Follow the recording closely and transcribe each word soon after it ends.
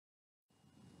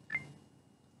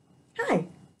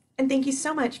and thank you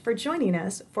so much for joining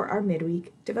us for our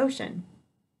midweek devotion.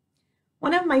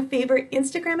 One of my favorite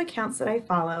Instagram accounts that I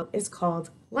follow is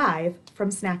called Live from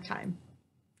Snack Time.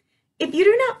 If you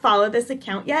do not follow this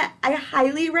account yet, I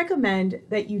highly recommend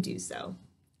that you do so.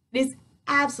 It is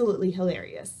absolutely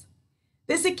hilarious.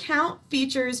 This account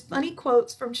features funny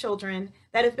quotes from children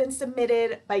that have been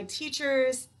submitted by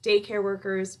teachers, daycare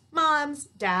workers, moms,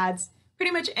 dads,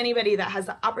 pretty much anybody that has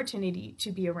the opportunity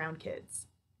to be around kids.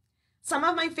 Some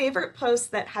of my favorite posts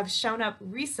that have shown up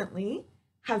recently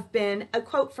have been a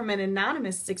quote from an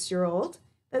anonymous 6-year-old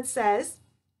that says,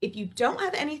 "If you don't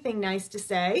have anything nice to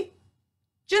say,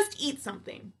 just eat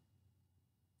something."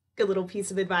 Good little piece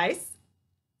of advice.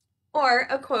 Or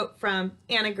a quote from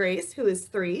Anna Grace, who is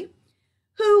 3,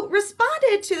 who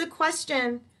responded to the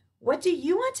question, "What do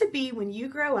you want to be when you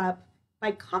grow up?"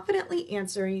 by confidently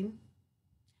answering,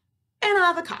 "An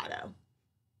avocado."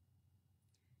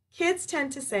 Kids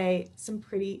tend to say some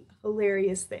pretty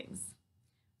hilarious things,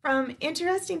 from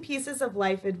interesting pieces of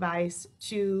life advice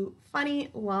to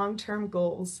funny long-term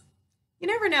goals. You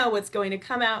never know what's going to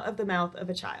come out of the mouth of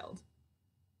a child.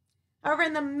 However,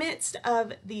 in the midst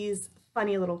of these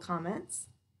funny little comments,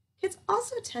 kids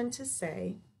also tend to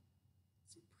say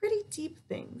some pretty deep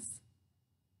things.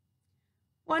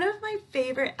 One of my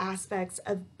favorite aspects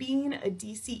of being a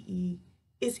DCE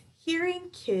is hearing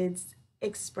kids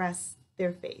express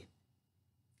their faith.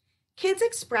 Kids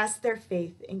express their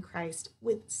faith in Christ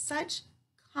with such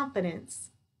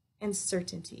confidence and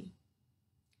certainty.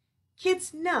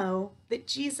 Kids know that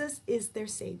Jesus is their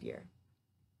Savior.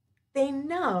 They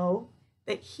know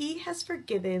that He has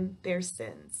forgiven their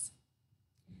sins.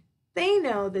 They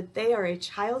know that they are a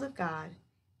child of God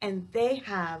and they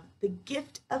have the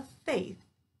gift of faith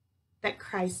that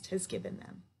Christ has given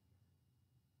them.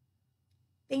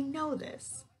 They know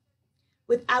this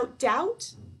without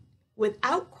doubt,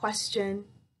 without question,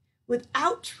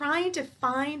 without trying to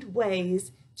find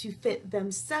ways to fit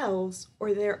themselves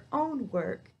or their own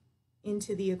work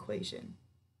into the equation.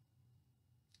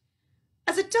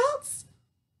 As adults,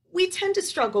 we tend to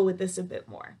struggle with this a bit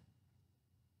more.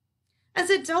 As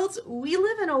adults, we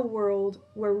live in a world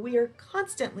where we are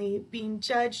constantly being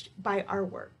judged by our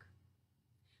work,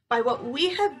 by what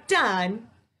we have done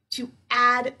to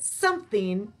add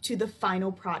something to the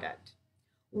final product.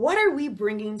 What are we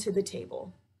bringing to the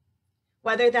table?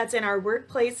 Whether that's in our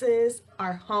workplaces,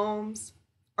 our homes,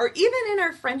 or even in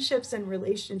our friendships and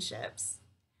relationships,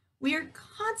 we are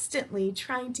constantly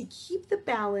trying to keep the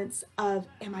balance of,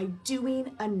 am I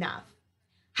doing enough?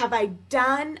 Have I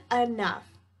done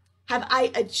enough? Have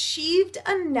I achieved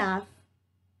enough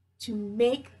to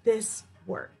make this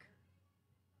work?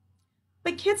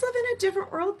 But kids live in a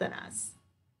different world than us.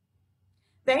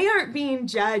 They aren't being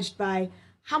judged by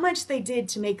how much they did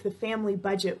to make the family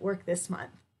budget work this month.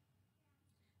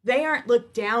 They aren't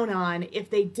looked down on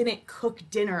if they didn't cook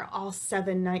dinner all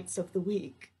 7 nights of the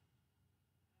week.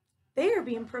 They are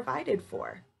being provided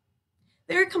for.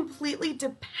 They're completely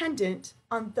dependent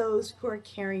on those who are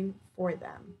caring for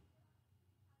them.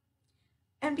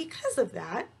 And because of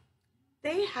that,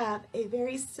 they have a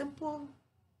very simple,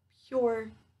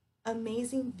 pure,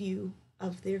 amazing view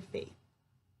of their faith.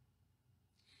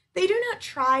 They do not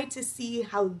try to see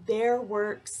how their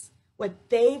works, what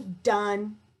they've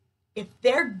done, if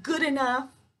they're good enough.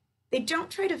 They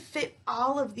don't try to fit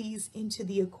all of these into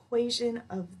the equation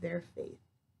of their faith.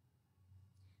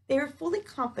 They are fully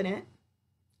confident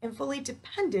and fully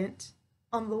dependent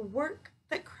on the work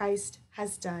that Christ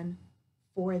has done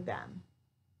for them.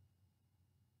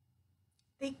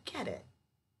 They get it.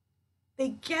 They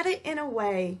get it in a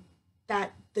way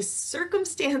that the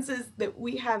circumstances that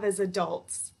we have as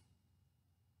adults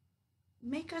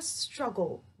make us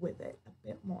struggle with it a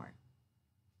bit more.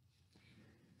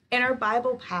 In our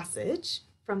Bible passage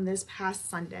from this past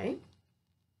Sunday,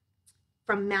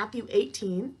 from Matthew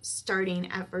 18, starting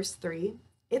at verse 3,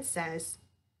 it says,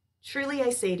 "Truly I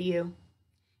say to you,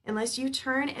 unless you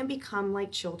turn and become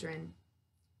like children,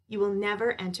 you will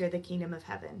never enter the kingdom of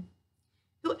heaven.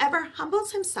 Whoever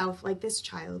humbles himself like this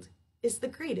child is the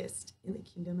greatest in the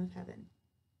kingdom of heaven."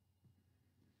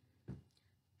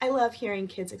 I love hearing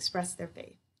kids express their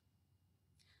faith.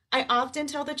 I often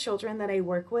tell the children that I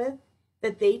work with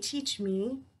that they teach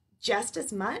me just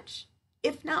as much,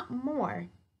 if not more,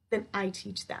 than I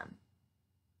teach them.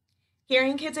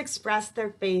 Hearing kids express their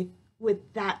faith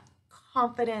with that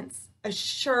confidence,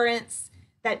 assurance,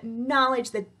 that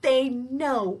knowledge that they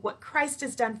know what Christ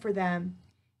has done for them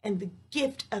and the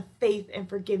gift of faith and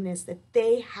forgiveness that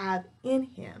they have in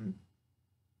Him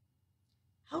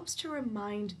helps to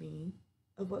remind me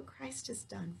of what Christ has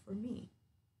done for me.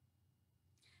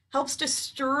 helps to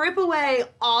strip away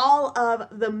all of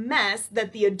the mess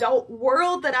that the adult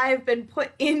world that I have been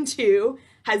put into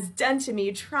has done to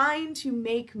me, trying to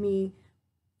make me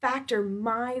factor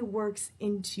my works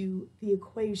into the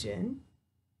equation.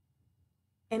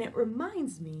 And it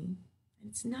reminds me that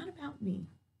it's not about me.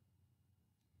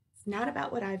 It's not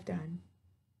about what I've done.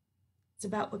 It's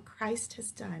about what Christ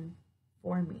has done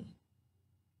for me.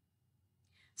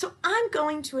 So I'm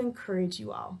going to encourage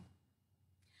you all.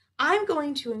 I'm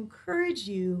going to encourage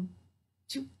you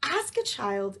to ask a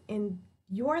child in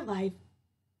your life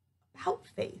about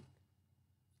faith.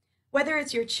 Whether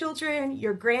it's your children,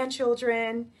 your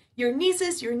grandchildren, your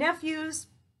nieces, your nephews,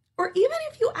 or even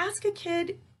if you ask a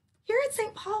kid here at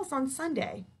St. Paul's on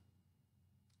Sunday,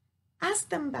 ask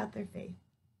them about their faith.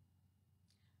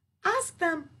 Ask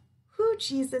them who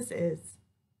Jesus is.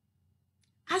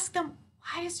 Ask them,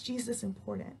 why is Jesus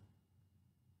important?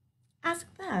 Ask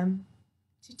them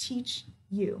to teach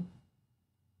you.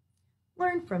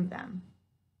 Learn from them.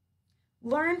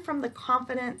 Learn from the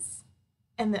confidence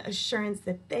and the assurance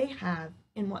that they have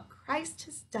in what Christ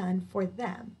has done for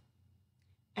them.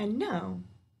 And know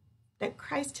that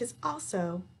Christ has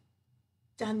also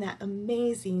done that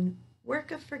amazing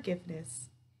work of forgiveness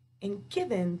and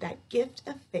given that gift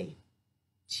of faith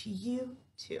to you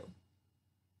too.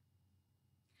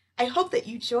 I hope that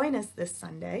you join us this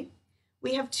Sunday.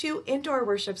 We have 2 indoor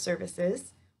worship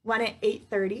services, one at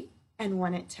 8:30 and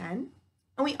one at 10.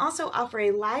 And we also offer a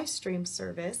live stream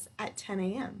service at 10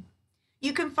 a.m.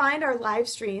 You can find our live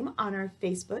stream on our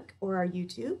Facebook or our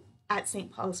YouTube at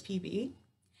St. Paul's PB.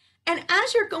 And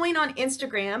as you're going on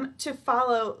Instagram to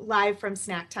follow Live from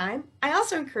Snack Time, I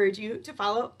also encourage you to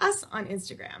follow us on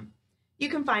Instagram. You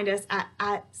can find us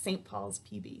at St. Paul's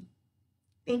PB.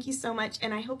 Thank you so much,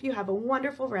 and I hope you have a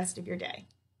wonderful rest of your day.